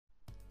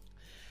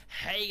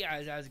Hey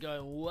guys, how's it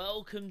going?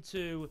 Welcome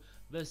to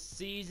the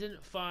Season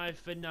 5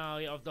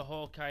 finale of the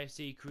Hawkeye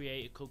FC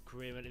Creator Club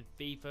career mode in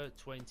FIFA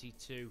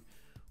 22.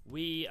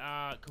 We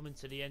are coming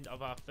to the end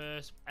of our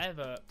first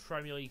ever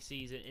Premier League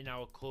season in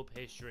our club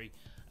history.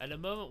 At the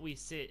moment we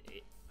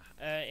sit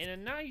in a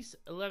nice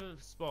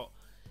 11th spot.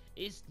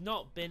 It's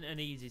not been an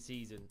easy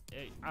season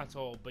at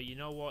all, but you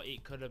know what?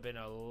 It could have been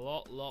a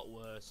lot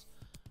worse.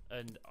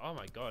 And oh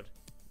my god,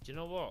 do you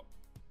know what?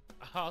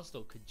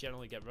 Arsenal could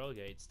generally get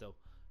relegated still.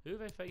 Who are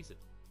they facing?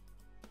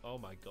 Oh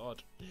my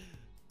god.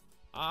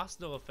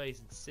 Arsenal are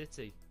facing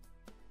City.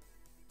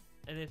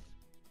 And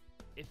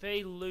if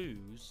they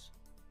lose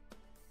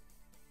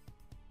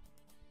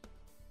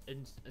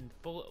and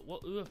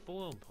who are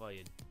Fulham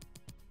playing?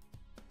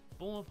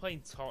 Fulham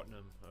playing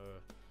Tottenham.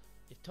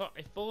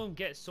 If Fulham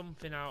gets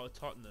something out of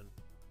Tottenham,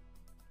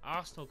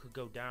 Arsenal could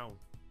go down.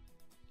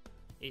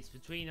 It's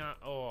between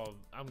oh,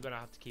 I'm gonna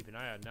have to keep an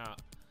eye on that.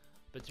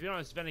 But to be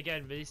honest, then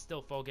again, there's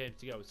still 4 games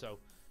to go, so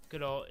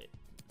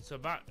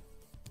that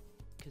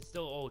can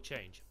still all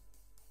change.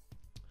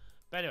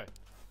 But anyway,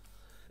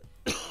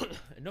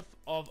 enough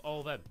of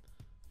all them.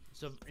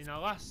 So in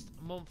our last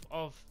month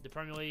of the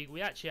Premier League,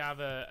 we actually have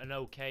an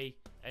okay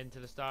end to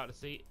the start of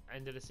the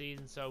end of the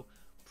season. So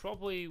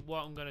probably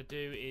what I'm gonna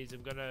do is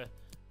I'm gonna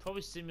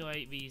probably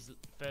simulate these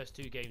first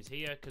 2 games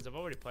here because I've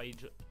already played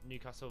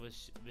Newcastle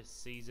this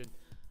season,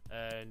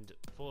 and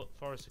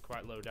Forest are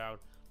quite low down.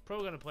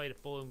 Probably gonna play the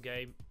Fulham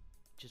game.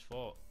 Just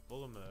thought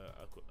Fulham.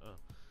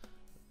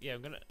 Yeah,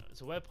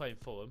 so we're playing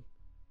Fulham.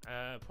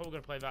 Probably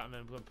gonna play that, and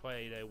then we're gonna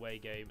play the away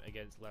game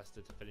against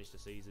Leicester to finish the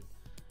season.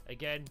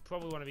 Again,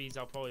 probably one of these.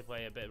 I'll probably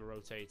play a bit of a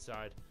rotated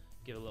side,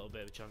 give a little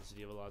bit of a chance to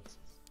the other lads.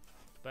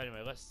 But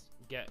anyway, let's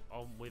get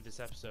on with this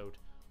episode.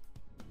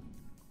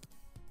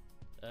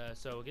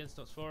 So against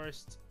Notts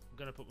Forest, I'm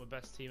gonna put my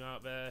best team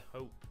out there.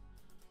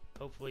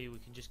 Hopefully we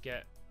can just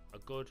get a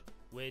good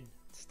win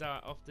to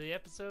start off the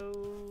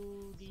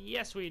episode.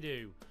 Yes, we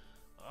do.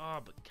 Oh,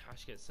 but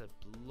Cash gets a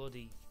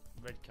bloody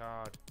red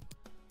card.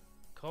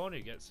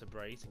 Cornu gets a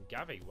brace, and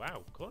Gavi,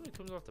 wow, Cornu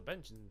comes off the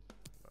bench, and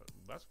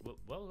that's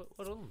well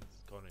done,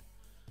 Cornu.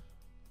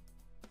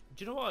 Do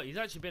you know what? He's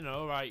actually been an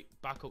alright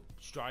backup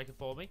striker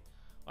for me.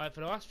 Like, for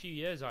the last few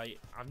years,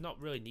 I've not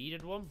really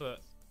needed one, but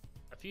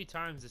a few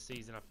times this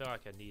season I feel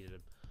like I needed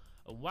him.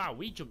 And wow,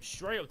 we jumped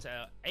straight up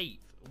to 8th.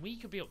 We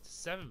could be up to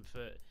 7th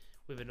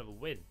with another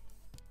win.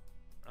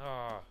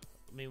 I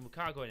mean, we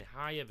can't go any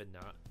higher than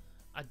that.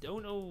 I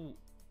don't know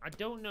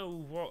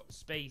what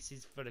space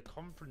is for the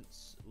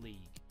Conference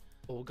League.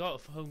 Well, we got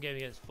a home game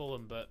against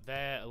Fulham, but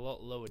they're a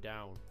lot lower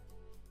down.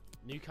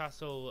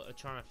 Newcastle are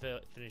trying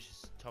to finish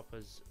as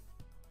toppers,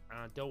 and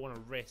I don't want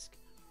to risk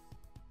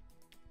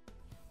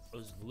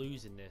us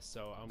losing this,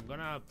 so I'm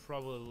gonna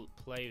probably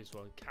play this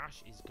one.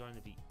 Cash is going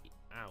to be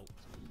out,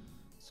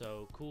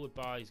 so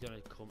Bar is going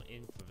to come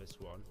in for this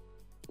one.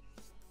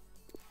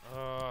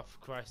 Oh, for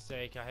Christ's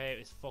sake, I hate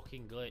this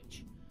fucking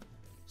glitch.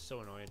 It's so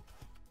annoying.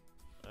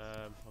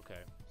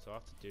 Okay, so I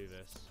have to do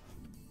this.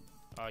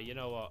 Oh, you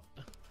know what?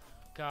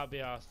 Can't be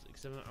asked,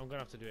 because I'm gonna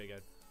have to do it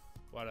again.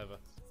 Whatever.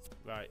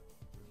 Right,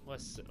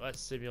 let's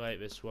simulate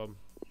this one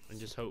and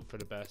just hope for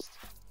the best.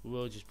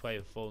 We'll just play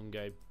a Fulham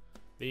game.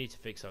 We need to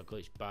fix our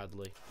glitch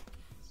badly,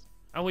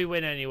 and we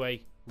win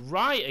anyway.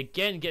 Right,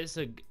 again gets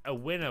a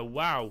winner.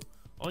 Wow,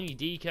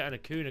 Onyedika and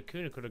Acuna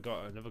could have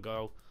got another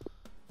goal,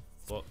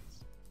 but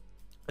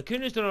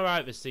Acuna's done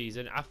alright this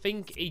season. I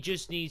think he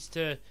just needs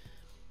to.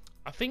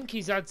 I think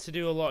he's had to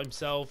do a lot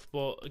himself,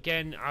 but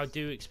again, I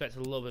do expect a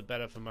little bit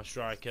better from my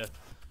striker.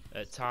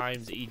 At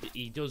times,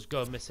 he does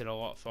go missing a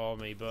lot for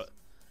me, but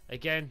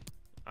again,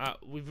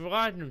 we've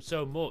relied on him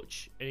so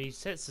much, and he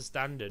sets the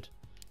standard.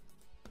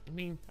 I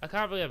mean, I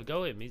can't really have a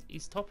go at him.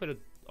 He's top of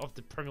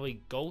the Premier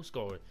League goal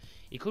scorer.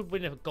 He could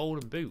win a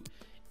golden boot.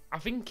 I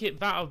think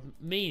that would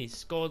mean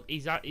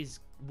he's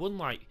won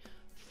like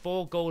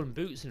 4 golden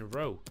boots in a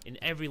row in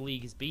every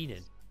league he's been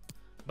in.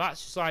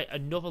 That's just like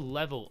another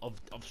level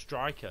of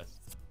striker.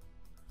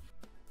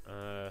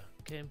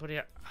 Okay,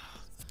 buddy.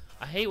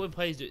 I hate when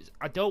players do it.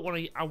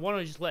 I want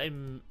to just let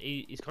him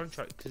his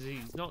contract because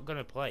he's not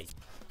gonna play.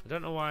 I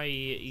don't know why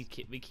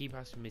we keep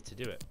asking me to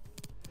do it.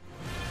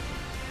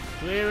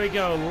 So here we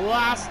go,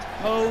 last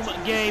home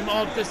game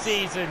of the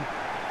season,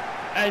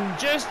 and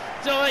just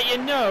to let you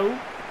know,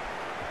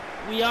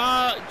 we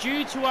are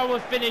due to our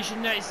finish,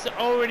 and it's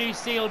already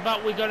sealed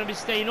that we're going to be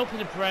staying up in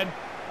the Prem.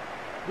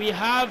 We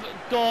have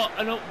got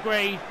an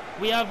upgrade.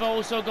 We have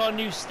also got a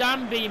new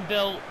stand being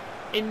built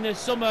in the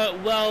summer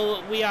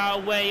while we are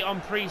away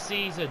on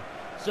pre-season.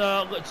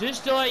 So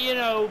just to let you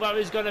know that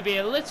there's going to be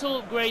a little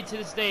upgrade to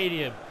the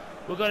stadium.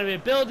 We're going to be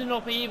building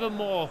up even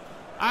more.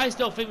 I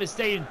still think the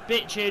stadium's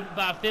bitching,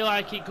 but I feel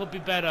like it could be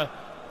better.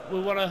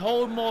 We want to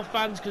hold more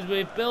fans because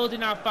we're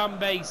building our fan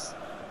base.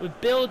 We're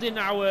building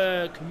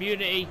our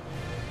community.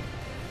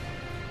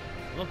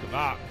 Look at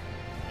that.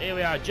 Here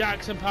we are.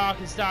 Jackson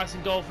Parkin starts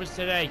in goal for us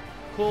today.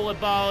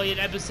 Koulibaly and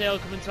Ebersale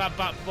coming to our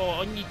back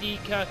four.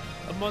 Onyedika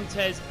and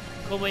Montez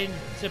come in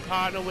to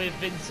partner with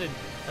Vincent.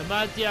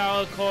 Amad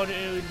Diallo, Cornu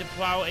and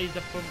DePlow is the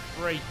front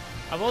three.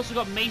 I've also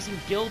got Mason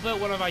Gilbert,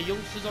 one of our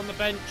youngsters, on the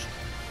bench.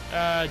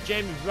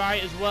 Jamie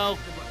Wright as well.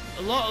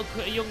 A lot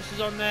of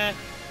youngsters on there.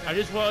 I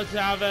just wanted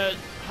to have a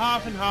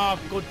half and half,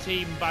 good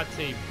team, bad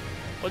team.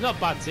 Well, not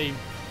bad team.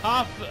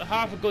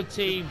 Half a good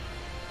team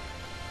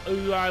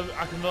who I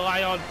can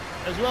rely on,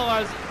 as well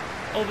as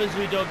others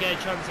who don't get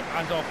a chance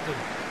as often.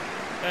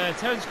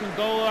 Terence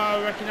Congola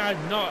I recognise,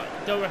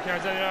 don't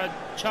recognise anyone.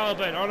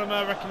 Chalobah and Onoma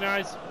I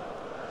recognise.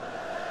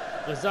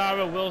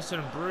 Lazaro,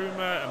 Wilson,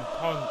 Bruma and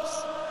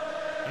Ponce.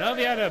 I know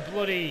they had a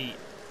bloody,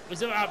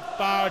 was it that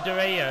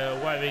Barderea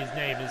or whatever his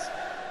name is?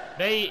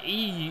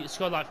 He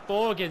scored like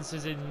 4 against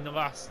us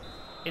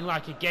in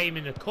like a game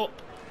in the cup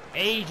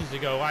ages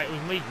ago, like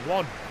in League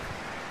 1.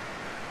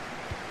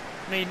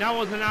 I mean, that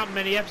wasn't that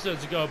many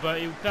episodes ago, but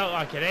it felt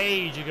like an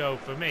age ago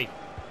for me.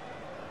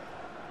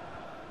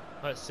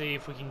 Let's see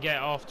if we can get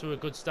off to a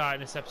good start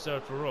in this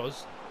episode for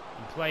us,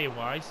 and playing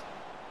wise.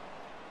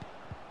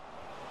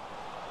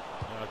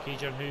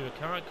 Keejan Hoover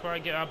can't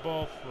quite get that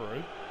ball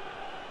through.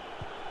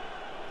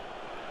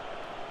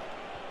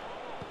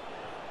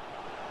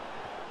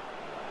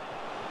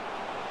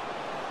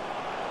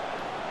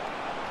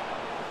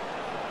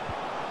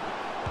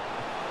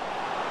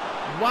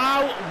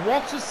 Wow,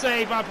 what a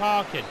save by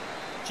Parkin.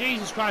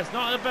 Jesus Christ,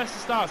 not the best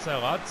of starts there,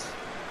 lads.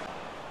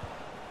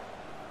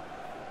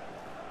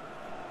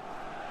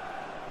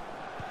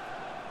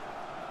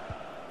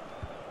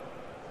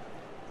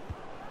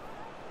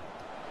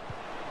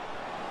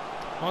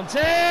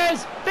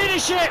 Montez!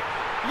 Finish it!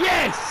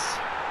 Yes!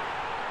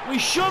 We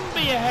shouldn't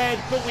be ahead,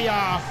 but we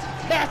are.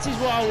 That is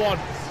what I want.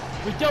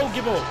 We don't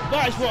give up.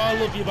 That is what I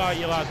love you about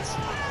you, lads.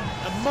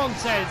 And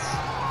Montez,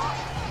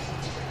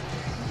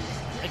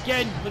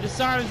 again, with the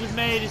signings we've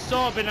made, it's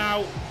sort of been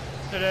out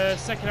for the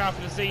second half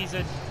of the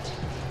season.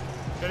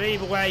 But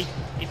either way,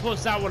 he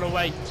puts that one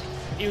away.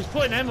 He was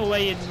putting them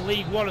away in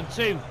League 1 and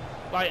 2.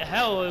 Like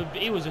hell,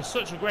 he was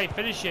such a great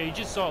finisher. He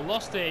just sort of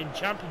lost it in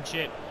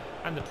Championship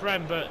and the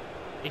Prem, but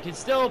he can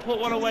still put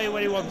one away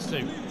when he wants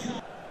to.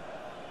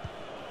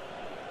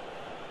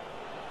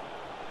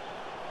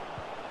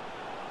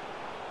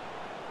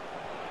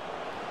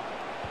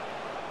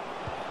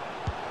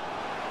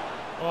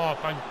 Oh,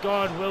 thank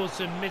God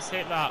Wilson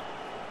mishit that.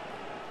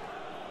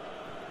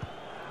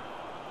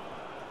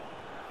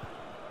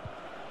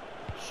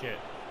 Shit.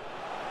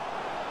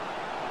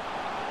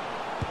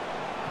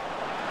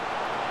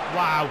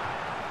 Wow.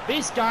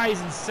 This guy is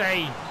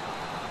insane.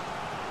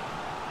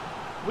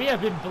 We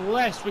have been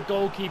blessed with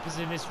goalkeepers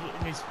in this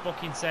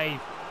fucking save.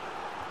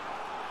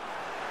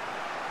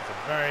 It's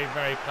a very,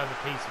 very clever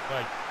piece of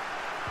play.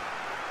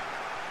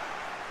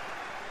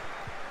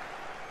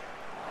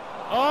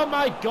 Oh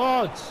my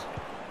God!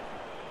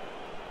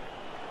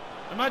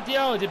 Amad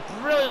Diallo did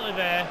brilliantly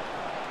there.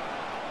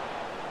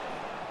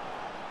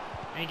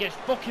 And he gets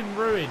fucking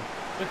ruined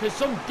because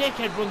some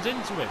dickhead runs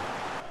into him.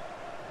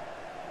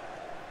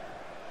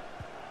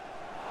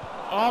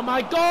 Oh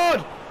my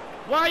God!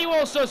 Why are you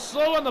all so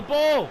slow on the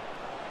ball?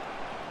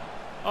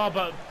 Oh,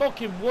 but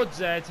fucking Woods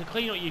there to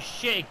clean up your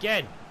shit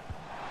again.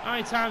 How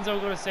many times am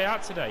I going to say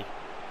that today?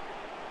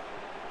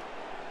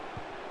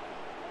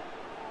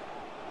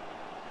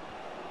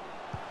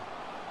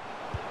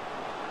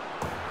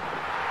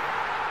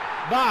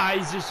 That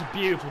is just a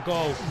beautiful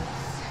goal.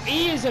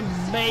 He is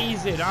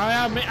amazing. I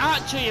am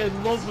actually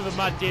in love with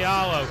Amad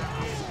Diallo.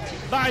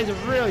 That is a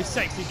really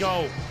sexy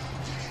goal.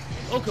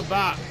 Look at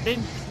that.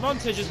 Then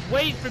Monte just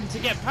wait for him to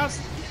get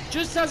past.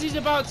 Just as he's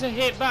about to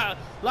hit that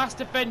last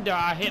defender,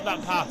 I hit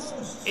that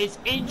pass. It's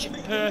inch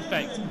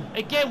perfect.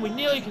 Again, we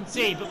nearly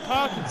concede, but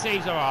Parkin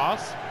saves our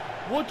arse.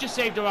 Wood just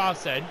saved our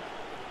arse then.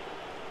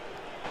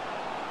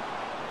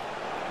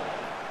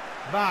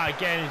 That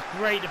again is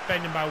great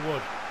defending by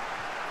Wood.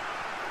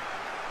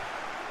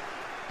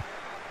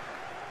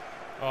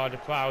 Oh, the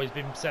plough has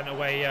been sent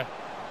away here.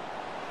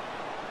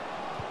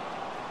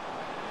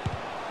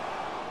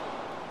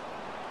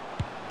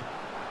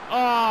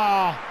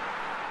 Oh!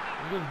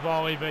 Good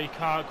volley, but he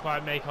can't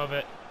quite make of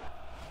it.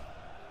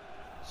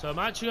 So I'm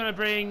actually going to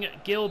bring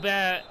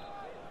Gilbert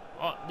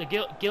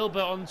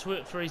onto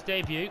it for his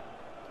debut.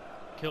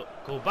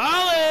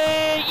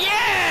 Koulibaly!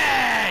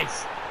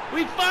 Yes!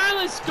 We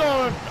finally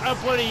score a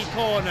bloody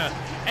corner,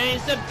 and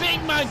it's the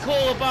big man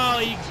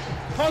Koulibaly,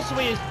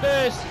 possibly his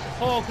first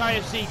Hawkeye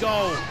FC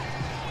goal.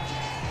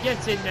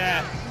 Get in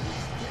there.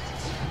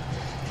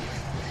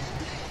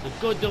 The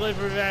good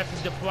delivery there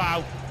from the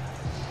plough.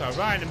 So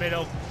right in the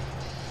middle.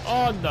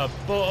 On the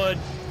button.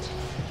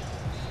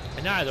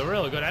 And that is a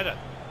really good header.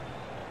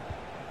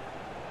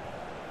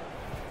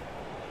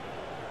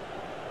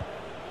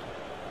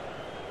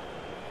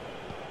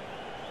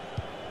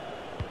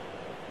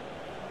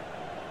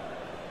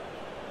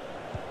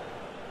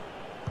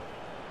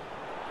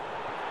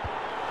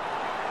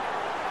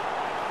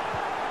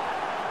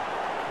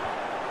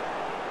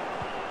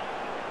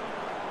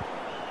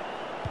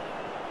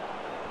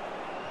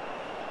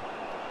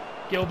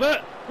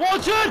 Gilbert,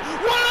 Watson,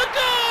 what a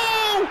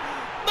goal!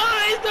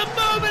 That is the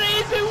moment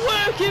he's been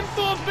working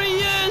for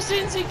years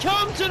since he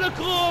came to the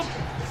club,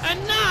 and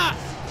that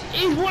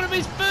is one of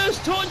his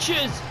first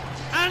touches,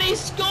 And he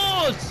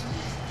scores!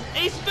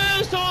 His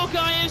first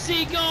Hawkeye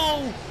FC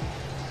goal!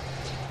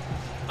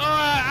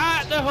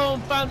 Alright, at the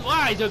home fans.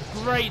 Wow, it's a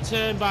great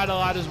turn by the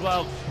lad as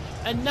well.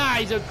 And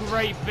that is a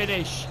great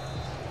finish.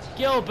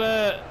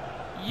 Gilbert,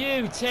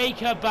 you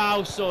take a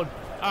bow, son.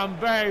 I'm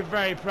very,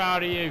 very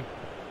proud of you.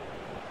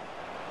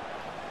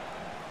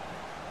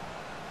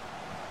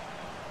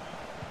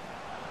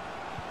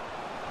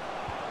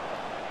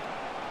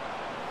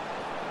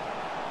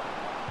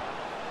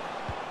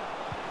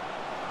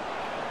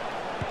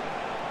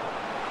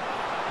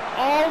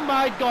 Oh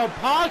my God,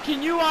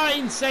 Parkin, you are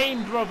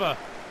insane, brother.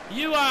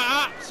 You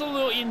are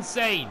absolutely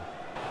insane.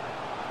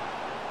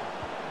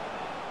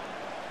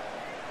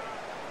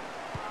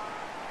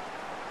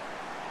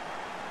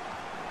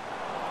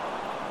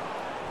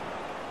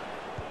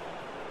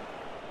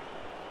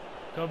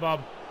 Come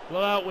on,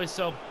 blow out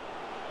whistle.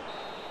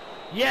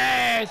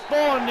 Yes,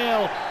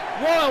 4-0.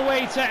 What a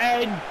way to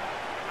end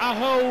a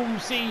home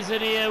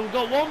season here. We've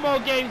got one more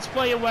game to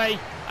play away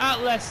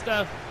at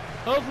Leicester.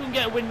 Hopefully we can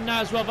get a win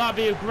now as well. That'd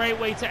be a great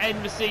way to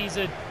end the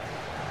season.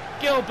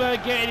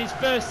 Gilbert getting his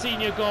first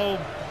senior goal.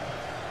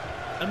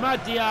 Amad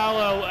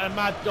Diallo, a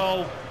mad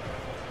goal.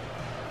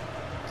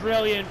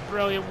 Brilliant,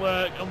 brilliant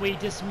work. And we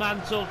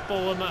dismantled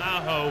Fulham at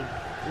home.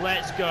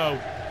 Let's go.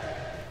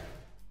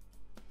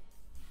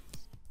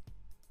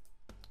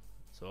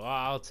 So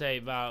I'll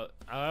take that.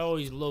 I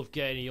always love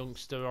getting a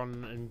youngster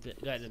on and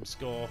letting them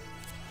score.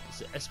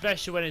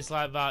 Especially when it's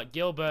like that.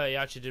 Gilbert, he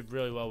actually did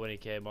really well when he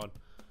came on.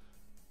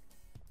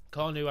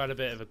 Cornu had a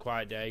bit of a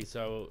quiet day,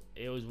 so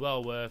it was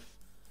well worth.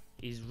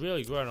 He's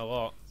really grown a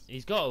lot.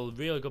 He's got a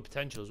really good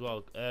potential as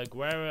well.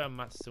 Guerra and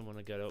Masterson want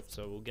to get up,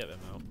 so we'll get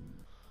them out.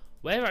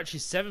 We're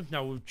actually 7th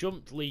now. We've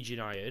jumped Leeds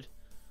United.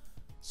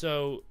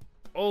 So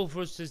all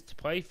for us to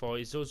play for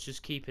is us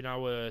just keeping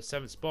our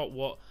 7th spot.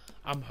 What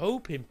I'm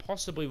hoping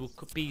possibly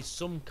could be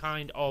some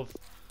kind of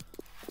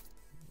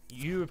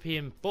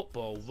European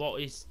football.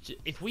 What is,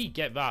 if we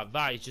get that,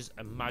 that is just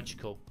a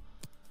magical.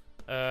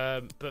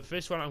 But for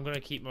this one, I'm going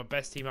to keep my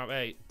best team out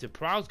there.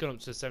 DeProw's gone up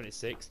to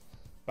 76.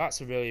 That's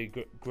a really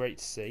great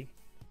to see.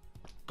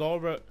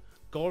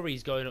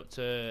 Gory's going up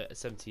to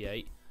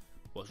 78.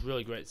 What's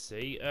really great to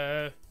see.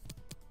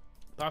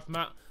 Apart from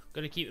that, I'm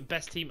going to keep the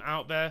best team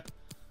out there.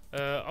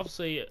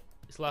 Obviously,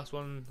 it's last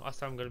time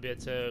I'm going to be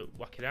able to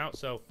whack it out.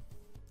 So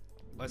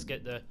let's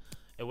get the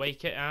away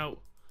kit out.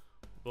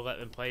 We'll let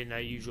them play in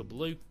their usual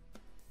blue.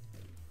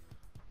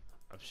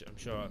 I'm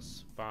sure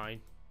that's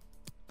fine.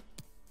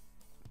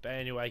 But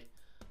anyway,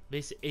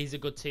 this is a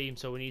good team,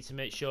 so we need to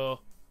make sure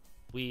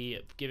we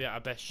give it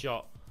our best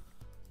shot.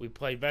 We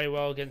played very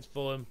well against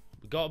Fulham.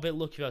 We got a bit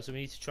lucky though, so we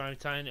need to try and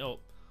tighten it up.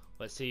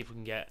 Let's see if we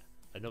can get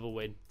another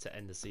win to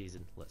end the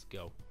season. Let's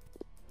go.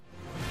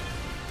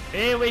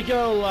 Here we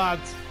go,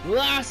 lads.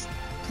 Last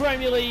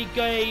Premier League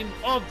game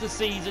of the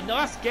season. The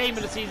last game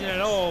of the season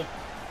at all.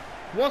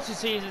 What a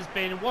season it's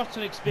been, what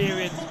an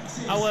experience.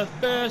 Our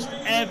first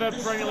ever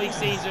Premier League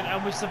season,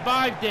 and we've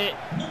survived it,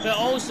 but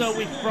also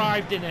we've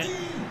thrived in it.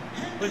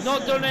 We've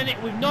not won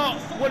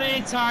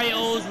any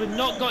titles, we've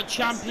not got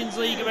Champions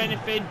League or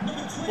anything,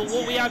 but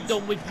what we have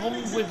done, we've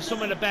hung with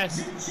some of the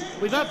best.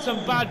 We've had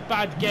some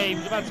bad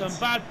games, we've had some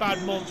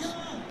bad months,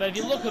 but if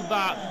you look at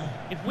that,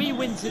 if we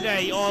win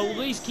today, or at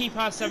least keep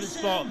our 7th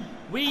spot,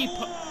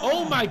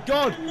 oh my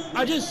God,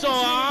 I just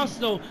saw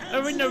Arsenal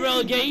are in the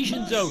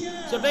relegation zone,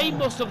 so they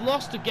must have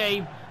lost a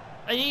game,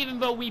 and even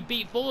though we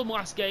beat Fulham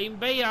last game,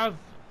 they have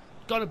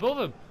gone above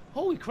them.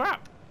 Holy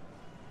crap.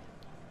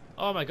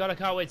 Oh my God, I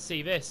can't wait to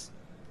see this.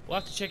 We'll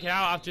have to check it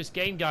out after this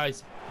game,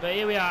 guys. But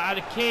here we are at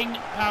the King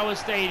Power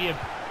Stadium.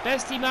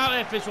 Best team out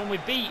there for this one. We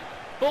beat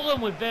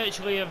Fulham with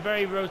virtually a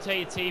very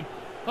rotated team.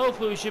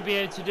 Hopefully we should be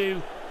able to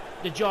do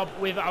the job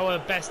with our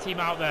best team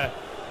out there.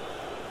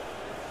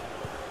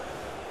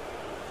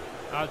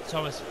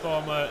 Thomas,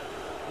 former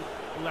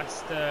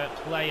Leicester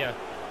player.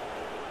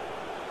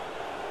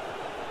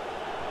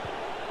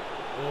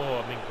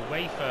 Oh, I mean,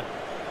 Wafer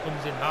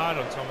comes in hard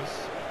on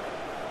Thomas.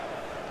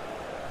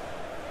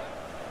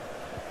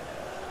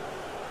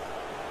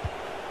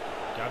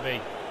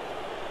 Gabby.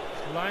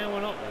 Just line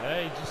one up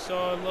there. He just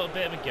saw a little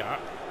bit of a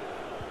gap.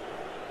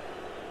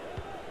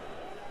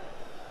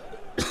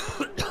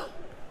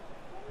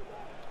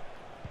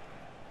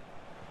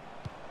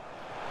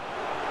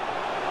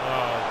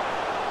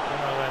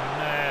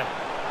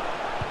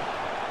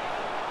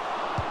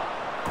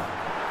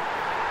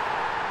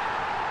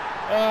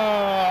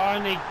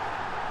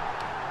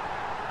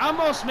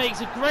 Amos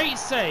makes a great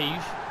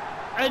save,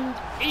 and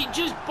it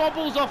just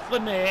bobbles off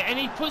Lemire, and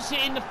he puts it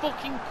in the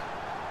fucking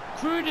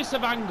crudest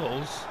of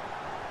angles.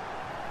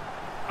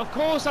 Of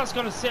course that's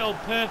going to sit up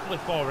perfectly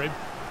for him.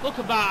 Look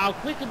at that, how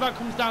quickly that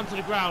comes down to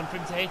the ground for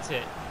him to hit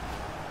it.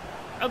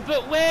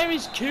 But where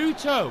is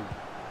Kuto?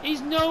 He's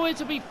nowhere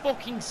to be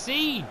fucking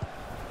seen.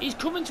 He's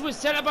coming to a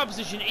centre-back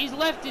position. He's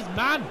left his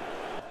man.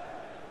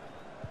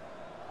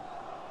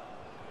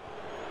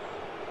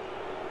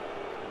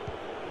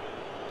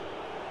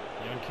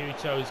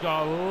 Kuto's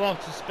got a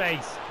lot of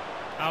space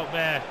out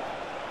there.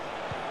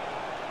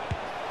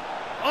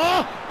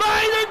 Oh my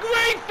a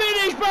great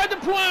finish by the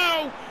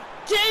plough!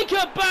 Take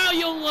a bow,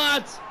 young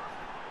lads!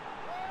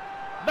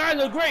 Man,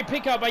 a great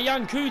pick up by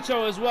Jan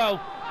Kuto as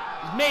well.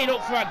 He's made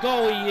up for that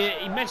goal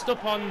he messed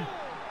up on,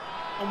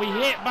 and we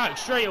hit back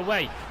straight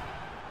away.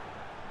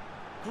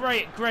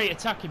 Great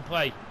attacking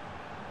play.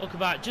 Look at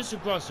that, just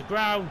across the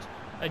ground.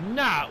 And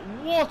that,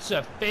 what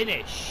a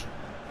finish!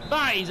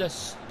 That is a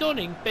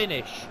stunning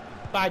finish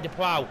by the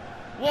plough.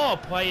 What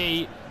a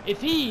player.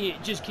 If he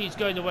just keeps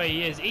going the way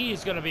he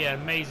is going to be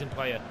an amazing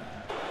player.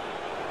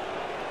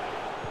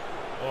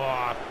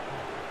 Oh,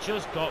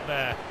 just got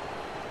there.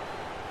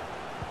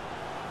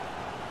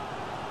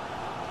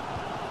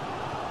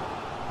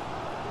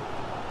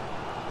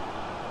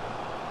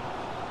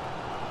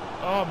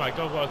 Oh my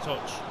God, what a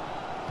touch.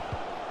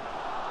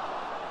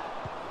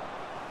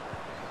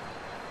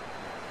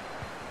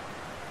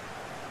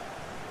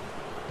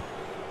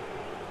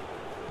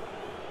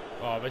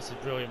 Oh, this is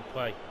brilliant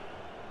play.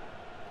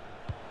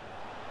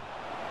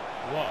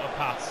 What a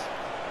pass.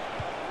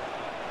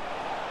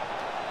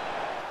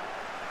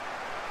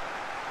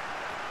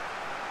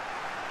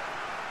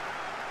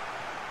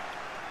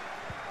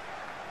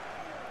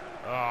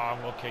 Oh,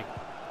 unlucky.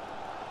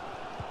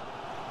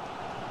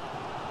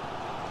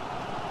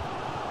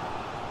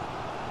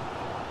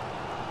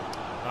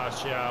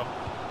 Martial.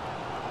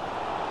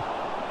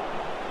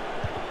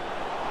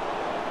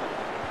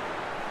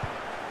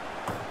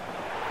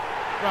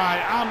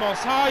 Right, Amos,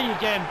 how are you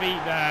getting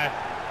beat there?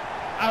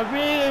 I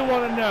really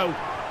want to know,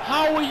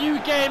 how are you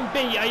getting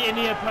beat at your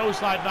near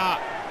post like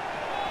that?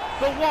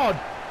 But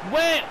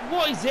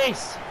what is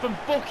this from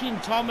fucking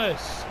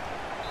Thomas?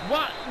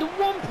 What, the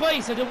one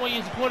place I don't want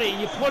you to put it,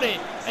 you put it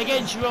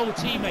against your old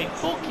teammate.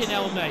 Fucking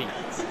hell, mate.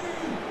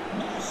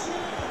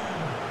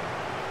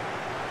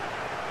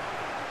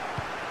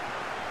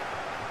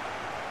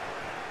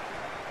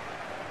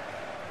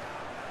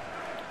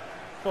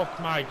 Fuck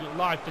my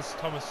life, this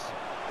Thomas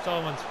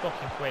Solomon's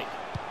fucking quick.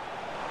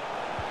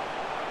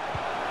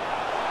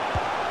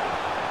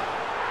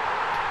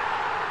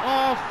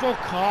 Oh,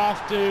 fuck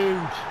off,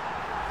 dude.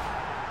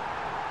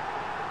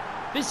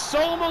 This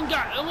Solomon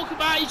guy, look at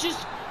that,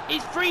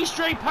 it's 3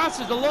 straight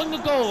passes along the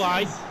goal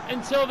line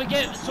until they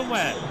get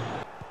somewhere.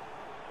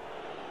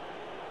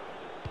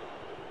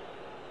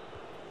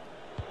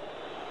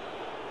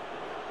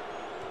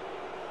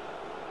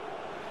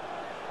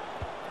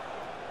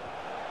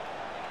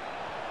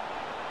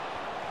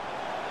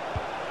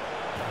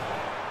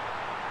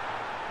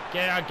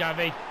 Get out,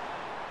 Gavi.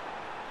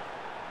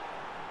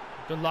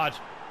 Good lad.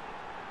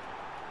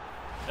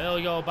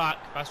 Early goal back,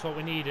 that's what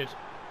we needed.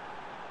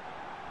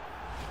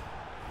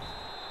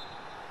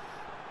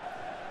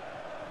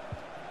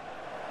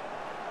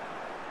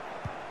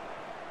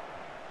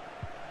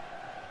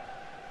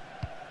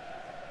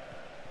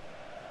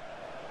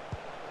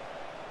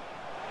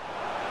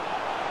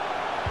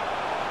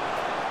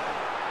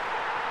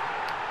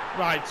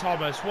 Right,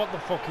 Thomas, what the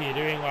fuck are you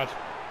doing, lad?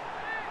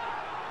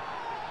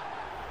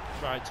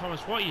 Right,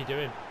 Thomas, what are you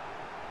doing?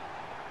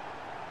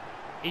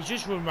 He's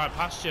just run right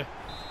past you.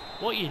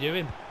 What are you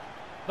doing?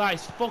 That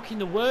is fucking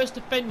the worst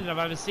defending I've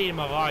ever seen in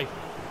my life.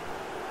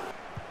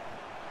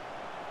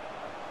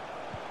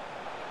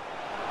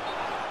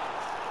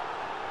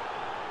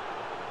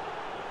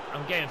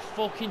 I'm getting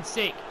fucking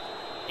sick.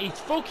 He's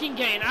fucking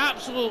getting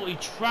absolutely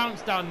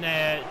trounced down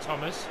there,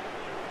 Thomas.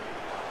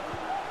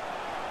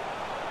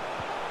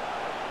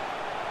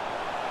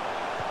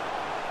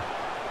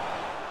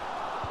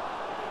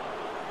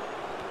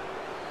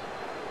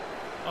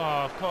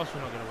 Oh, of course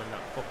we're not going to win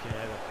that fucking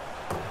header.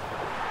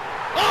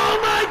 Oh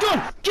my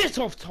God! Get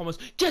off, Thomas!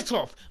 Get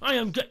off!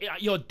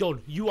 You're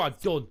done. You are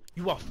done.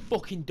 You are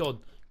fucking done.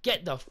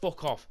 Get the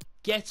fuck off.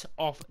 Get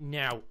off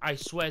now. I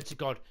swear to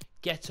God.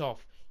 Get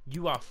off.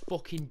 You are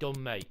fucking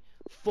done, mate.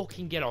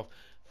 Fucking get off.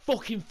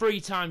 Fucking 3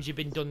 times you've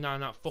been done now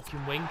in that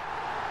fucking wing.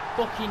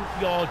 Fucking,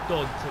 you're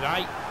done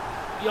tonight.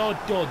 You're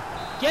done.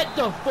 Get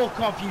the fuck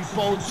off, you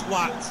bald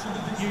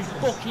twat. You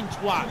fucking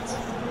twat.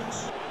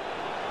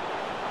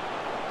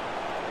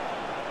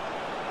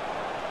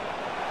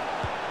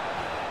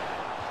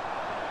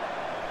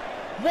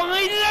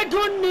 Why did I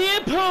go near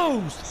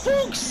post?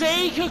 Fuck's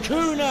sake,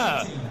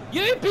 Acuna!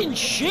 You've been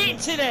shit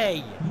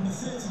today!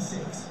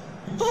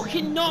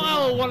 Fucking not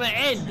how I want to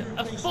end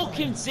a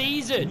fucking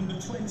season.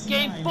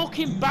 Getting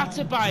fucking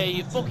battered by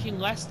you fucking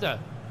Leicester.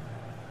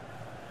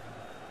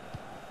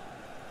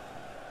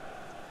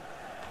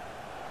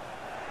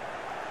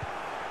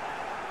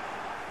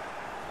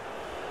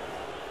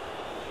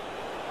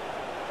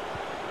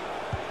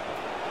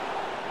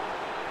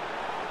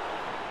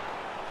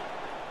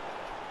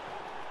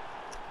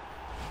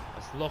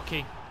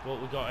 Lucky,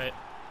 but we got it.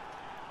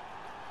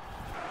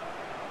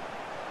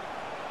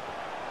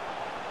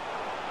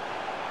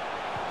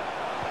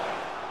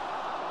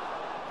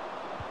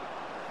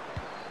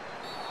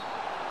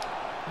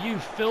 You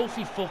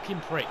filthy fucking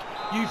prick.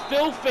 You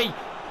filthy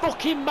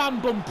fucking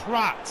man bum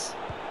prat.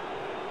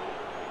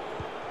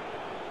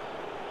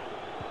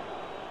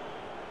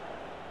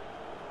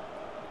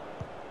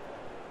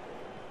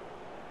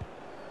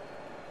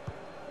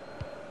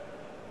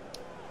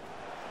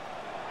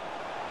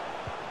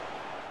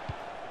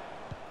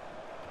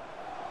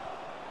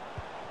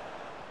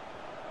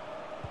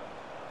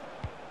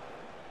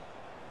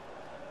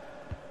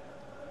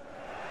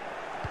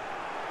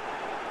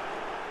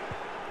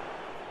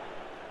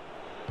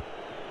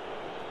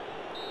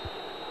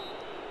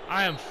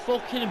 I am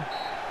fucking...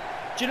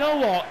 Do you know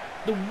what?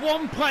 The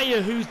one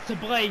player who's to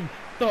blame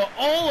for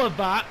all of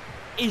that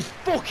is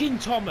fucking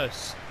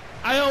Thomas.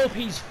 I hope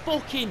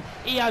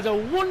he has a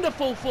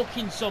wonderful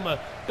fucking summer,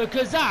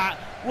 because that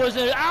was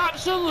an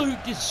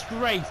absolute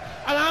disgrace.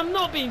 And I'm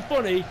not being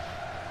funny.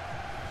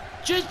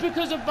 Just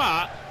because of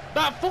that,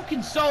 that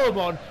fucking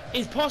Solomon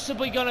is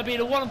possibly going to be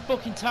the one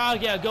fucking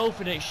target I go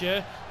for next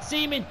year.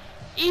 Seeming,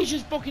 he's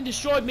just fucking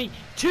destroyed me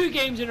 2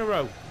 games in a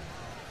row.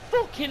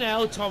 Fucking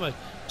hell, Thomas.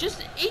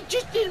 He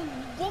just didn't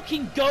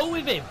fucking go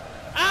with him.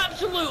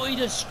 Absolutely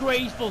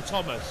disgraceful,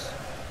 Thomas.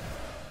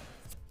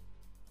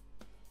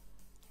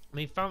 I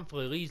mean,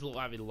 thankfully, Leeds look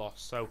like they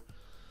lost, so...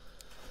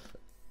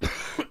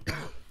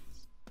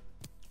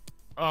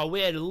 Oh,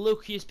 we're the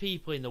luckiest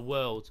people in the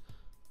world.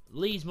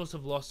 Leeds must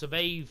have lost, so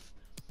they've...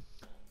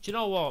 Do you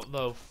know what,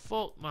 though?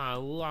 Fuck my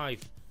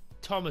life.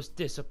 Thomas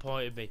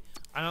disappointed me.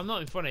 And I'm not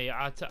even funny.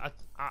 I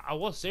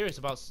was serious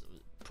about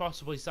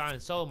possibly signing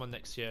Solomon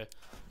next year,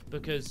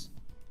 because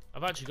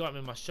I've actually got him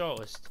in my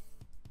shortlist.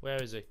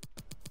 Where is he?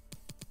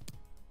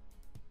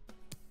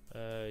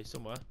 He's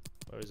somewhere.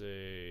 Where is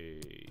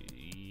he?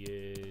 He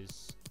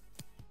is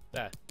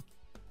there.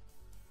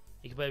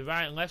 He can play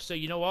right and left, so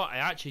you know what? I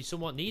actually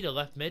somewhat need a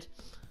left mid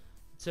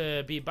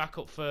to be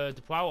backup for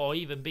Depau, or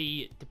even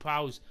be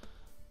Depau's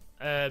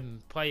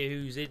player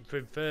who's in for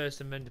him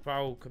first, and then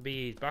Depau can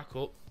be his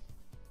backup.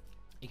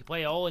 He can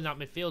play all in that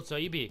midfield, so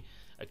he'd be,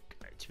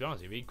 to be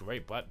honest, he'd be a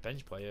great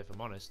bench player if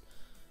I'm honest.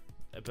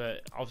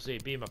 But obviously,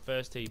 being my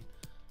first team,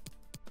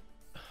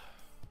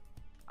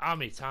 how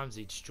many times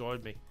he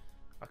destroyed me?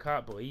 I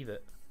can't believe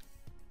it.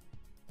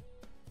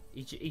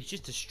 He's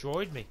just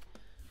destroyed me.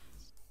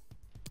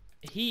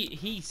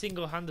 He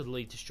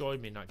single-handedly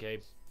destroyed me in that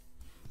game.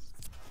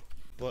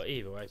 But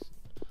either way,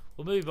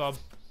 we'll move on.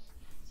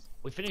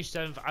 We finished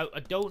 7th. I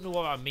don't know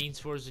what that means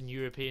for us in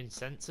European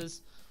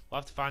senses. We'll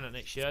have to find out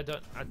next year.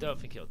 I don't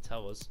think it'll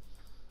tell us.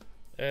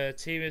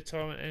 Team of the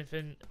tournament,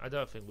 anything? I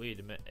don't think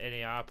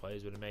any of our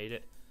players would have made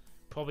it.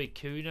 Probably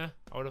Kuna,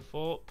 I would have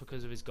thought,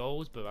 because of his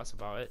goals, but that's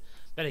about it.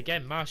 Then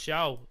again,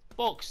 Martial,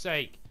 fuck's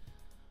sake.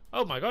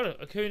 Oh my god,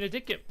 Acuna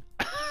did get...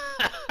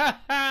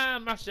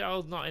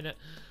 Martial's not in it.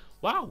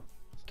 Wow,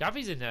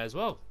 Gavi's in there as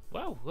well.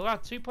 Wow, we'll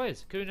have 2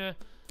 players. Acuna,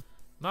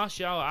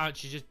 Martial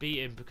actually just beat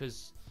him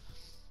because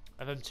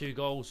of them 2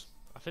 goals.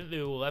 I think they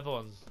were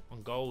level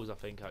on goals, I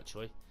think,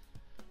 actually.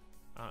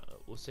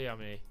 We'll see how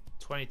many.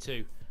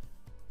 22.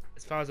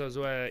 As far as I was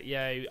aware,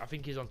 yeah, I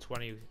think he's on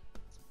 20.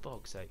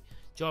 Fuck's sake.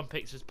 John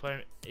Pixar's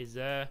player is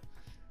there.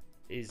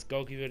 His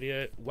goalkeeper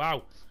video.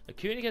 Wow.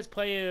 Acuna gets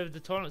player of the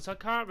tournament, so I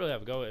can't really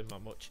have a go at him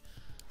that much.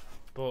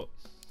 But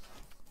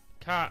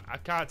I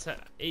can't tell.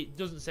 It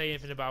doesn't say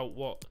anything about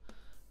what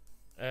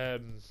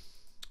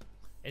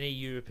any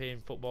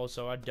European football,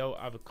 so I don't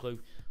have a clue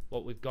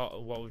what we've got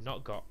and what we've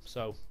not got.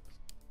 So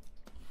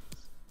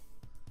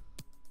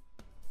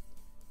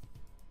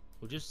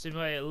we'll just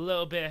simulate a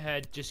little bit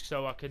ahead, just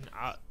so I can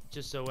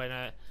when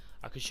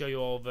I can show you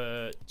all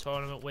the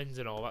tournament wins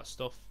and all that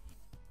stuff.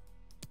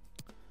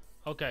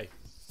 Okay,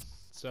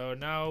 so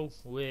now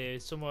we're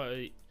somewhat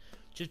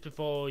just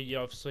before you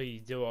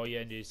obviously do all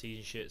your end of the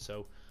season shit.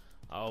 So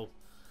I'll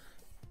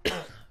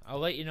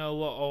let you know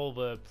what all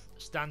the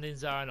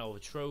standings are and all the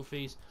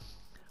trophies.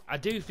 I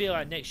do feel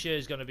like next year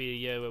is going to be a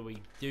year where we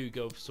do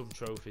go for some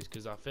trophies,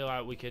 because I feel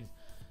like we can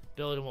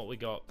build on what we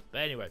got.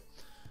 But anyway,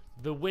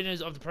 the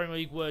winners of the Premier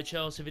League were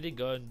Chelsea. They did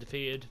go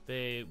undefeated.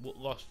 They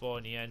lost 4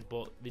 in the end,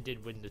 but they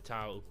did win the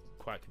title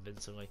quite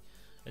convincingly.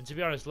 And to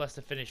be honest,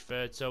 Leicester finished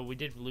 3rd, so we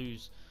did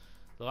lose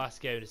the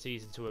last game of the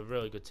season to a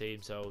really good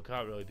team, so we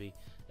can't really be...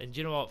 And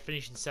you know what?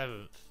 Finishing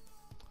 7th,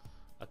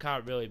 I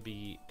can't really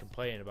be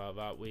complaining about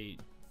that. We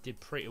did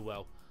pretty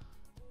well.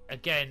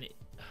 Again,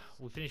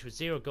 we finished with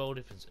 0 goal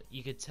difference.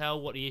 You could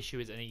tell what the issue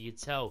is, and you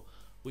could tell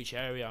which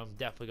area I'm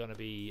definitely going to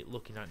be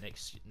looking at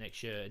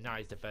next year, and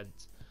that is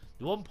defence.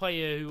 The one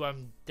player who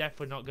I'm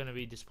definitely not going to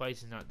be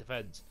displacing that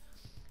defence,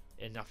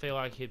 and I feel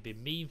like it'd be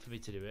mean for me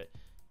to do it,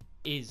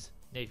 is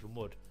Nathan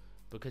Wood,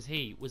 because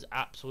he was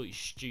absolutely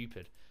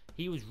stupid.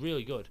 He was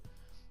really good.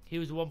 He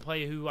was the one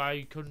player who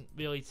I couldn't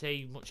really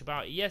say much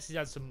about. Yes, he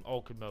had some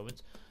awkward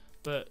moments,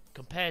 but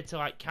compared to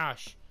like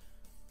Cash,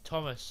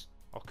 Thomas,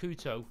 or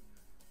Couto,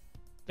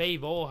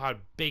 they've all had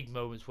big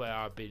moments where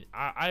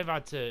I've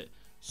had to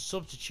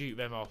substitute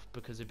them off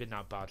because they've been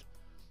that bad.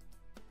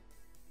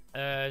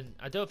 And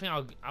I don't think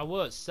I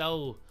won't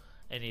sell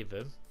any of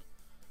them.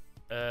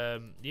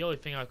 The only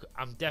thing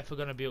I'm definitely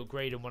going to be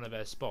upgrading one of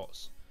their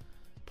spots.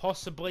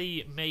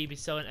 Possibly maybe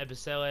selling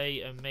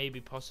Ebisele, and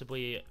maybe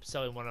possibly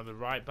selling one of the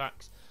right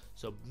backs.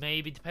 So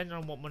maybe, depending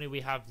on what money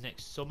we have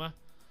next summer,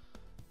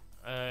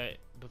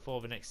 before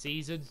the next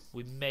season,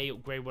 we may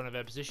upgrade one of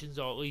their positions,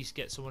 or at least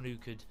get someone who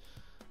could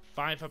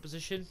fight for that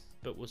position,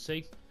 but we'll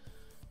see.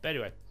 But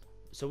anyway,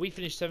 so we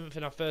finished 7th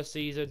in our first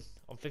season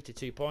on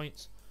 52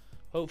 points.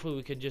 Hopefully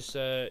we can just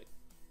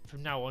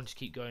from now on just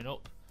keep going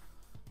up.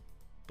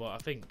 But I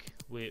think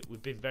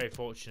we've been very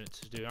fortunate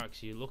to do.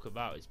 Actually, look at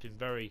that, it's been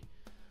very,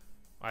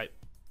 like,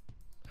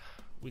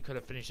 we could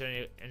have finished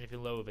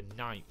anything lower than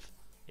 9th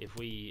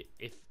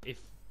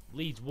if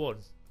Leeds won,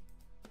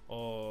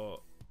 or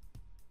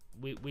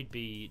we'd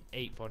be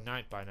 8th or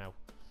 9th by now.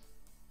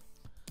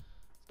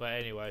 But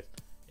anyway,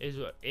 it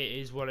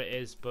is what it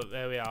is. But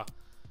there we are.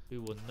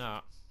 Who won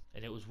that?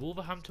 And it was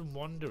Wolverhampton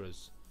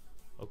Wanderers.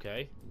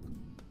 Okay.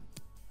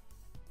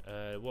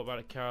 What about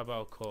the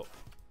Carabao Cup?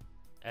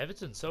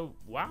 Everton. So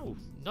wow,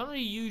 none of the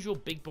usual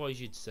big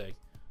boys you'd say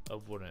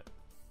have won it.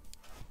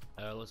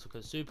 Let's look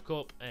at Super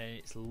Cup, and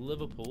it's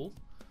Liverpool.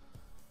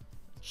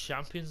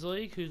 Champions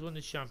League. Who's won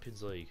the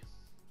Champions League?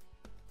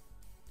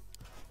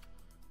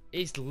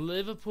 It's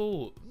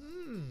Liverpool.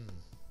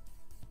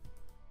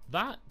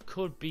 That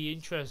could be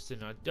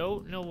interesting. I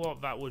don't know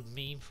what that would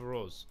mean for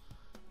us.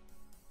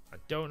 I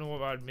don't know what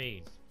that would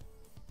mean.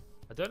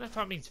 I don't know if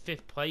that means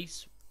 5th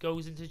place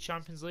goes into the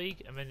Champions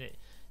League, and then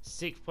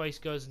 6th place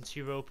goes into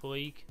Europa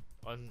League.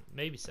 On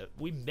maybe 7th.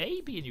 We may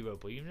be in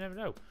Europa League. You never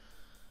know.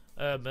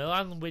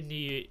 Milan win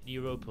the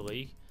Europa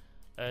League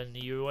and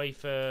the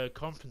UEFA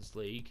Conference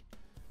League.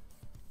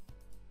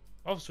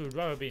 Obviously, we'd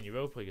rather be in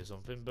Europa League or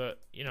something, but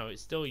you know,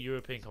 it's still a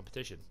European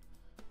competition.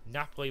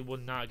 Napoli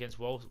won that against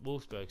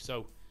Wolfsburg,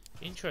 so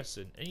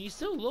interesting. And you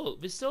still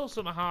look, there's still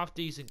some half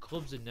decent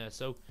clubs in there,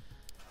 so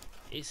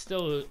it's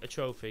still a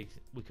trophy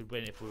we could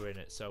win if we were in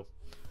it. So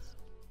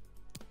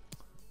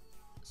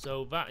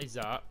that is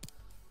that.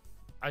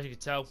 As you can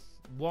tell,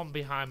 one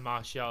behind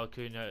Martial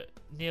Acuna,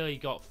 nearly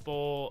got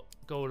 4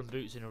 golden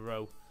boots in a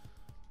row.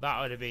 That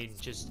would have been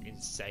just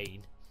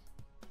insane.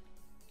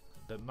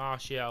 But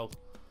Martial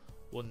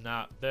won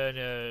that.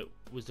 Werner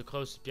was the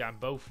closest behind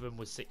both of them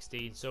with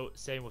 16. So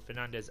same with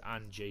Fernandes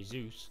and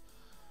Jesus.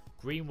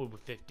 Greenwood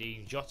with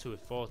 15, Jota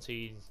with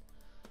 14,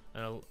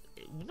 and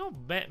not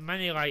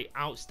many like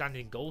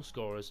outstanding goal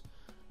scorers.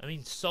 I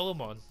mean,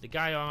 Solomon, the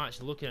guy I'm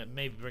actually looking at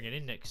maybe bringing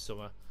in next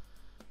summer,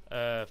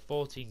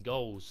 14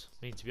 goals.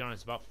 I mean, to be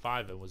honest, about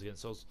 5 of them was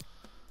against us.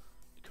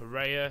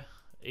 Correa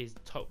is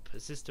top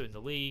assister in the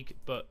league,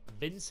 but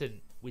Vincent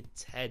with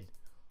 10,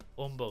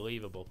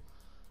 unbelievable.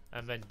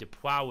 And then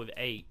Dupois with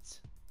 8.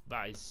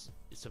 That is,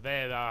 it's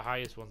very our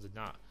highest ones in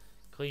that.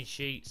 Clean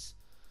sheets.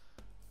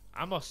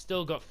 Amos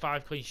still got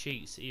 5 clean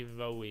sheets, even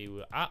though we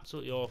were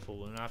absolutely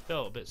awful, and I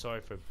felt a bit sorry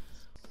for him.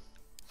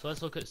 So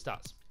let's look at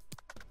stats.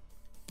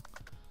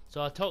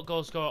 So our top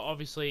goal scorer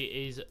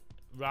obviously is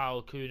Raul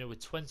Acuna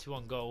with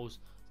 21 goals,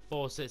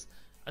 4 assists.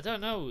 I don't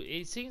know,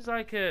 it seems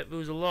like there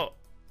was a lot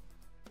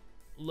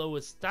lower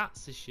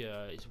stats this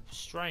year. It's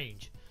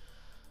strange,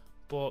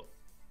 but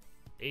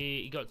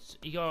he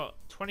got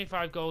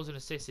 25 goals and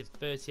assists in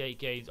 38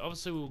 games.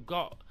 Obviously, we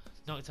got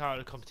knocked out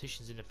of the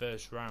competitions in the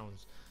first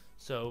rounds.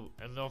 So,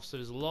 and obviously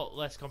there's a lot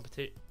less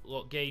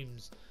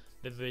games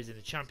than there is in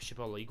the Championship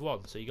or League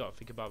One. So you got to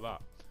think about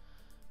that.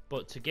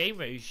 But to game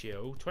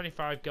ratio,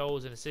 25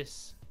 goals and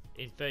assists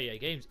in 38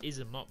 games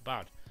isn't not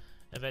bad.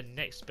 And then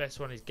next best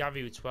one is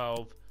Gavi with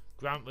 12,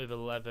 Grant with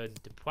 11,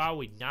 Dupois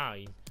with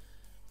 9,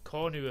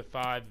 Cornu with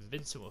 5, and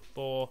Vincent with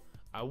 4.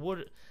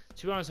 To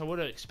be honest, I would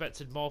have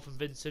expected more from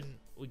Vincent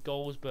with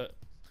goals, but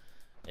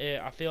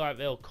I feel like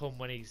they'll come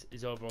when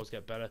his overalls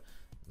get better.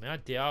 I mean,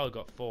 Diallo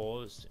got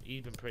 4.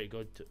 He's been pretty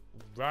good.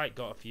 Wright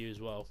got a few as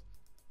well.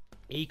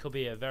 He could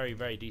be a very,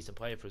 very decent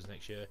player for us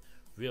next year.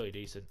 Really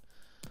decent.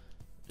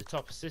 The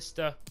top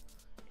assister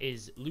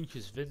is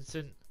Lucas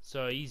Vincent.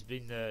 So he's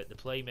been the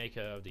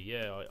playmaker of the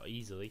year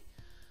easily.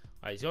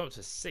 He's got up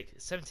to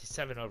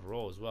 77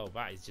 overall as well.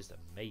 That is just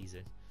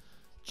amazing.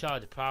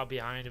 Charlie Dupois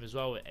behind him as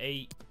well with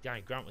 8.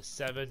 Danny Grant with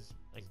 7.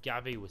 And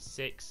Gavi with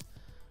 6.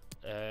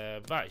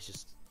 That is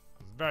just...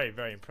 I'm very,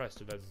 very impressed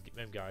with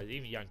them guys.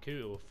 Even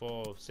Yankuto with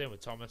 4. Same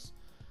with Thomas.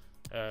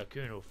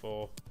 Kuno with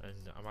 4. And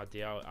Amad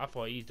Diallo. I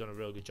thought he's done a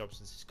real good job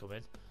since he's come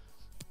in.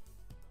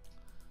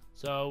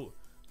 So,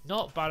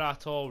 not bad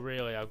at all,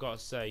 really, I've got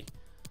to say.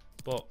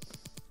 But,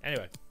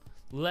 anyway,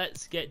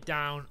 let's get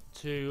down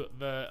to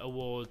the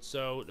awards.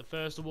 So, the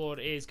first award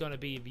is going to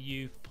be the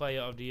Youth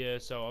Player of the Year.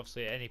 So,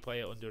 obviously, any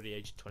player under the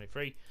age of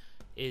 23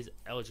 is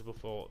eligible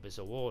for this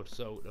award.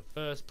 So, the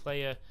first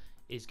player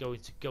is going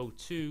to go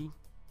to...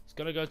 It's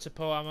going to go to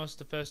Paul Amos,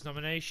 the first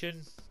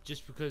nomination.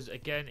 Just because,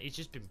 again, he's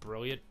just been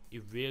brilliant. He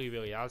really,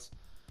 really has.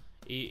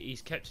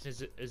 He's kept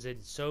us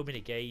in so many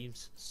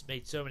games.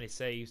 Made so many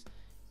saves.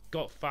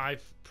 Got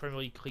 5 Premier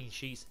League clean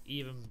sheets,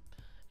 even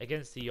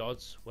against the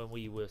odds when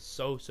we were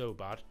so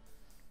bad.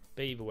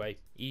 But either way,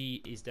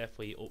 he is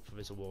definitely up for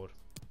this award.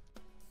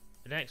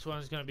 The next one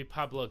is going to be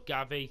Pablo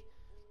Gavi.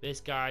 This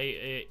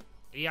guy,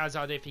 he has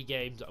had iffy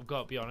games, I've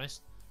got to be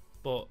honest.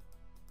 But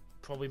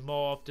probably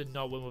more often than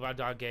not when we've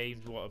had our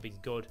games what have been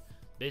good.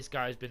 This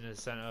guy's been in the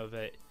centre of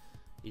it.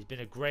 He's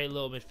been a great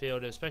little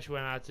midfielder, especially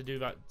when I had to do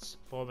that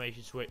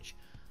formation switch.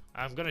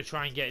 I'm going to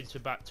try and get into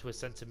back to a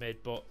centre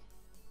mid, but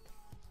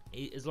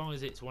as long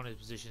as it's one of his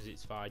positions,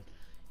 it's fine.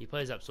 He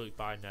plays absolutely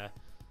fine there.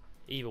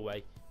 Either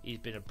way, he's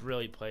been a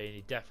brilliant player and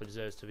he definitely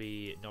deserves to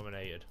be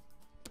nominated.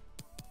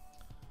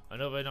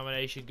 Another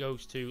nomination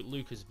goes to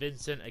Lucas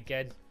Vincent.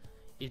 Again,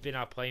 he's been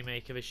our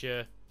playmaker this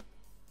year.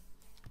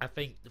 I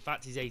think the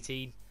fact he's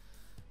 18,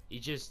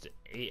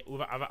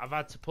 I've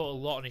had to put a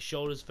lot on his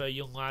shoulders for a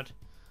young lad.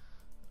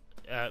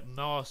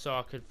 more so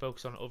I could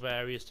focus on other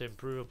areas to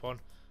improve upon,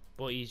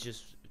 but he's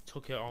just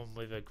took it on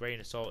with a grain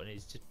of salt and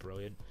he's just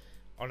brilliant.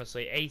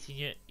 Honestly,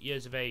 18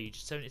 years of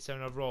age,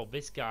 77 overall.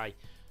 This guy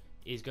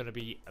is going to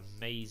be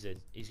amazing.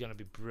 He's going to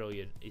be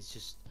brilliant. It's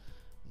just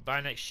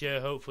by next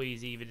year, hopefully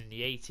he's even in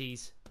the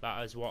 80s.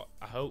 That is what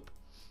I hope.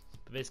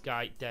 But this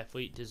guy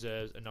definitely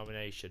deserves a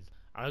nomination.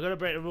 And I'm going to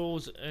break the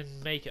rules and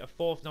make it a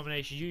 4th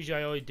nomination. Usually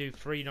I only do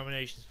 3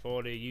 nominations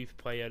for the Youth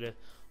Player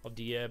of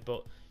the Year,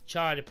 but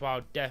Charlie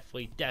Proud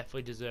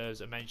definitely deserves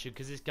a mention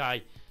because this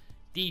guy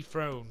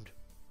dethroned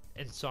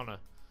Insonna.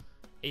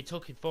 It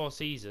took him 4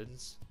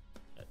 seasons,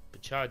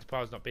 but Charlie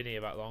Proud's not been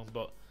here that long,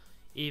 but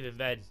even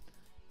then,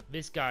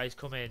 this guy's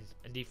come in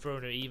and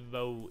dethroned him even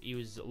though he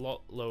was a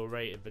lot lower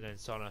rated than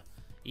Insonna.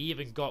 He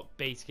even got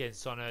basically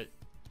Insonna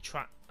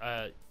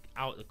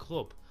out of the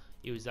club.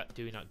 He was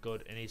doing that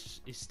good, and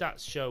his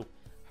stats show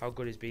how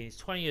good he's been. He's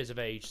 20 years of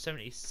age,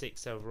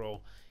 76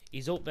 overall.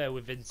 He's up there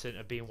with Vincent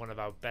of being one of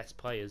our best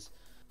players.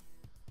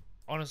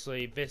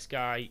 Honestly, this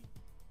guy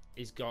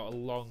has got a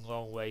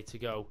long way to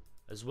go,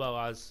 as well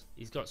as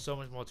he's got so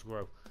much more to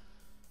grow.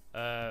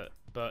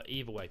 But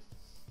either way,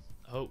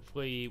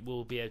 hopefully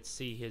we'll be able to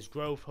see his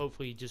growth.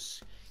 Hopefully he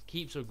just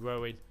keeps on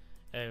growing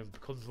and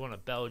becomes one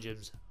of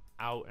Belgium's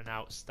out and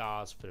out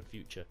stars for the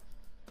future.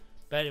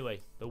 But anyway,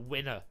 the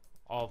winner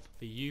of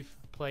the Youth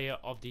Player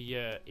of the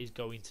Year is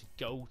going to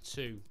go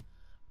to...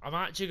 I'm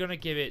actually going to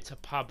give it to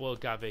Pablo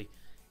Gavi.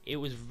 It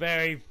was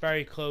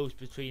very close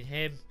between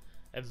him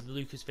and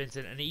Lucas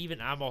Vincent, and even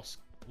Amos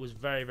was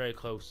very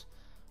close.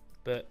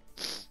 But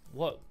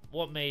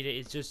what made it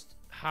is just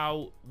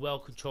how well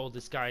controlled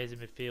this guy is in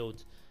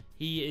midfield.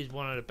 He is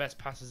one of the best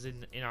passers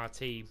in our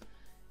team.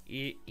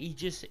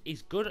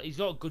 He's good. He's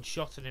got a good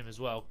shot on him as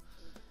well,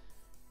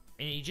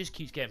 and he just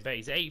keeps getting better.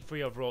 He's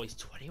 83 overall. He's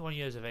 21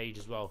 years of age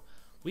as well.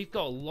 We've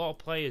got a lot of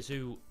players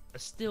who are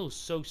still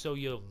so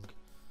young,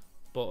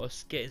 but are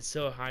getting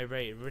so high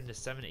rated. We're in the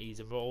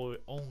 70s and we're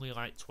only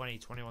like 20,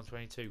 21,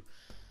 22.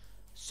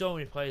 So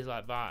many players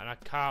like that, and I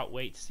can't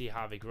wait to see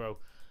how they grow.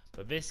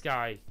 But this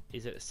guy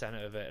is at the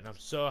centre of it, and I'm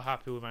so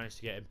happy we managed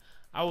to get him.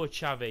 Our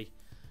Xavi,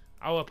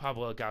 our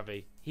Pablo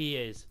Gavi, he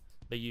is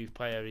the Youth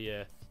Player of the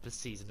Year for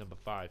season number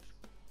 5.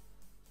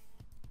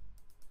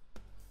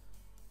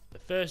 The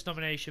first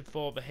nomination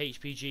for the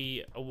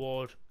HPG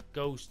award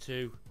goes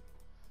to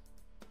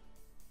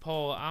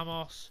Paul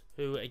Amos,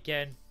 who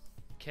again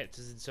kept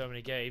us in so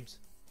many games.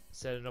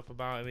 Said enough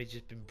about him, he's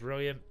just been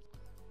brilliant.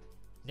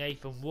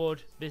 Nathan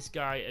Wood, this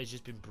guy has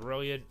just been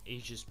brilliant.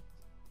 He's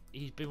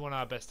been one of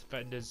our best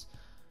defenders.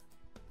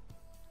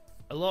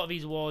 A lot of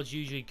these awards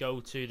usually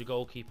go to the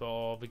goalkeeper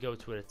or they go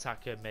to an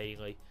attacker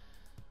mainly.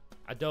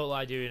 I don't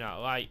like doing that. I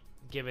like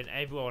giving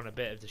everyone a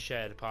bit of the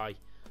share of the pie.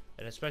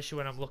 And especially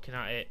when I'm looking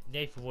at it,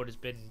 Nathan Wood has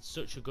been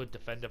such a good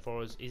defender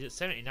for us. He's at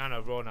 79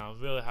 overall now.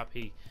 I'm really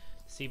happy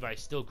to see that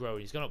he's still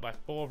growing. He's gone up by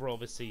 4 overall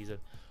this season.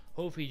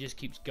 Hopefully he just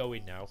keeps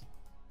going now.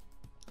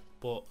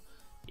 But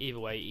either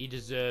way, he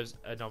deserves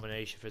a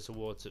nomination for this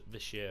award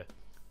this year.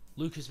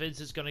 Lucas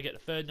Vincent's going to get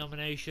the 3rd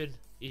nomination.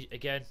 He,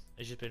 again,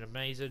 has just been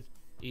amazing.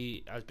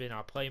 He has been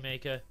our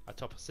playmaker, our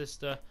top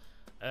assister,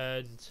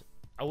 and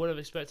I would have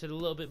expected a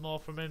little bit more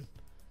from him.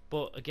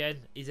 But again,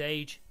 his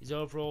age, his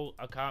overall,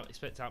 I can't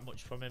expect that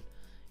much from him.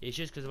 It's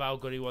just because of how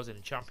good he was in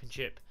the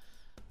championship.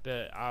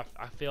 But I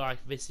feel like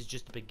this is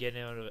just the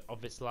beginning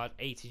of this lad,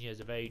 18 years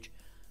of age.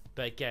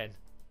 But again,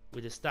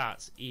 with the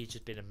stats, he's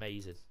just been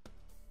amazing.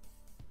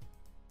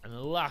 And the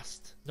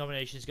last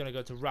nomination is going to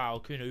go to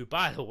Raul Cunha, who,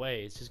 by the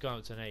way, has just gone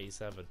up to an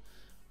 87.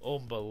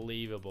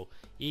 Unbelievable.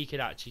 He could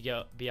actually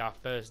be our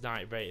first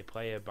 90 rated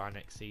player by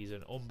next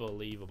season.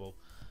 Unbelievable.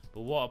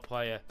 But what a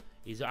player.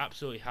 He's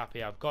absolutely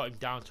happy. I've got him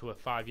down to a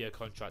 5-year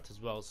contract as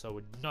well, so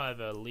we're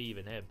never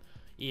leaving him.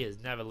 He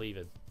is never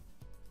leaving.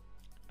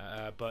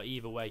 But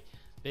either way,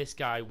 this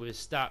guy with his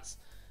stats,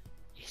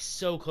 he's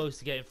so close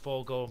to getting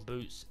 4 golden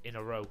boots in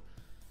a row.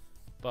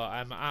 But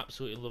I'm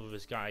absolutely in love with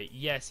this guy.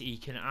 Yes, he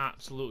can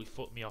absolutely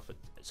fuck me off at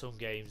some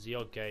games, the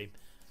odd game.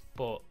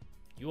 But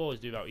you always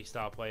do that with your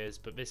star players.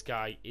 But this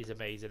guy is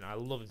amazing. I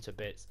love him to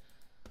bits.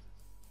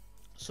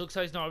 Sucks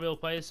that he's not a real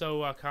player,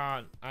 so I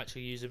can't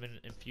actually use him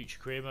in future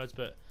career modes.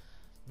 But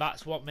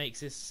that's what makes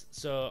this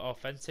so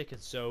authentic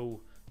and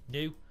so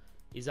new.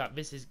 Is that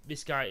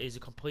this guy is a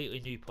completely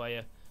new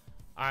player.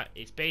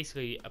 It's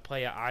basically a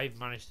player I've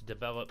managed to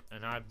develop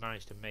and I've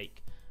managed to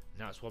make.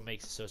 And that's what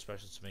makes it so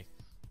special to me.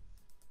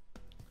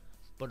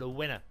 But the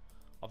winner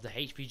of the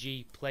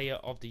HPG Player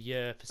of the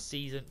Year for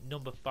season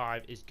number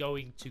 5 is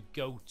going to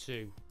go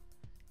to...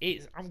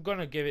 I'm going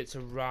to give it to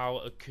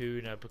Raul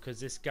Acuna, because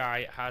this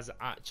guy has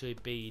actually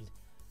been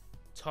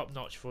top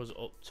notch for us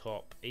up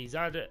top. He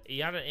had an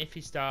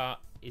iffy start,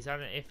 he's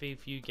had an iffy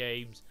few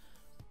games,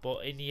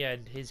 but in the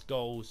end his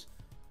goals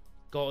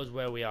got us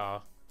where we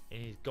are,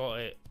 and he's got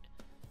it.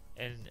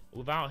 And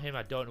without him,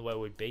 I don't know where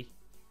we'd be.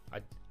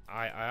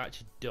 I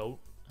actually don't,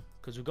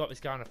 because we've got this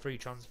guy on a free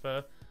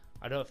transfer.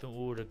 I don't think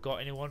we would have got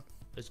anyone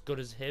as good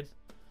as him.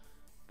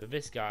 But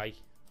this guy,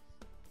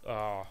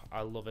 oh,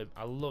 I love him.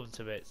 I love him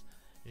to bits.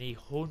 And he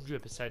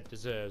 100%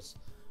 deserves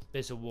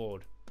this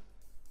award.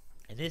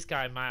 and this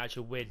guy might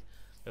actually win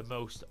the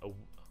most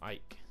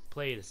like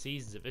player of the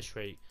seasons at this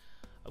rate.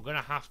 I'm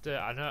gonna have to.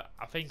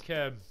 I think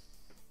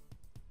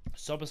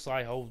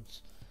Soboslai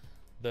holds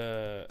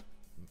the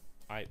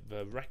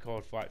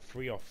record for like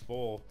 3 or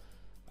 4.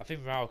 I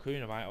think Raul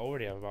Kuna might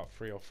already have about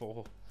 3 or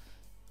 4.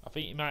 I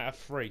think he might have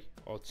 3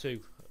 or 2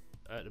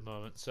 at the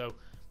moment. So,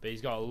 but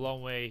he's got a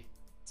long way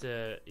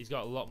to. He's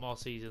got a lot more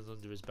seasons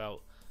under his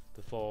belt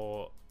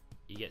before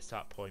he gets to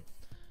that point.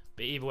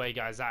 But either way,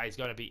 guys, that is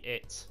going to be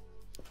it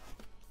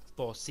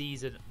for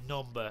season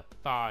number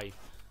 5.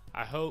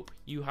 I hope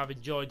you have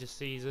enjoyed the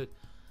season.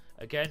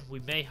 Again, we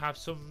may have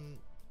some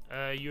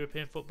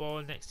European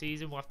football next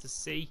season. We'll have to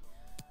see.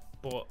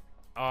 But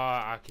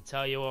I can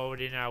tell you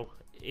already now,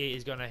 it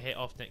is going to hit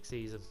off next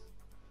season.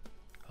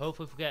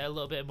 Hopefully, if we get a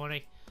little bit of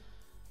money,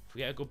 if we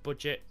get a good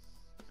budget,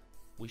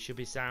 we should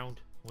be sound.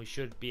 We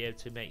should be able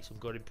to make some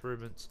good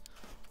improvements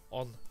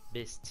on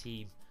this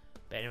team.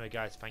 But anyway,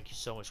 guys, thank you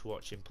so much for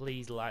watching.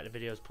 Please like the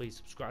videos. Please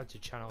subscribe to the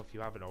channel if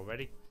you haven't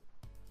already.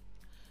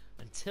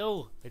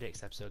 Until the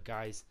next episode,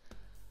 guys,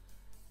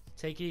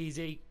 take it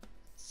easy.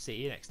 See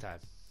you next time.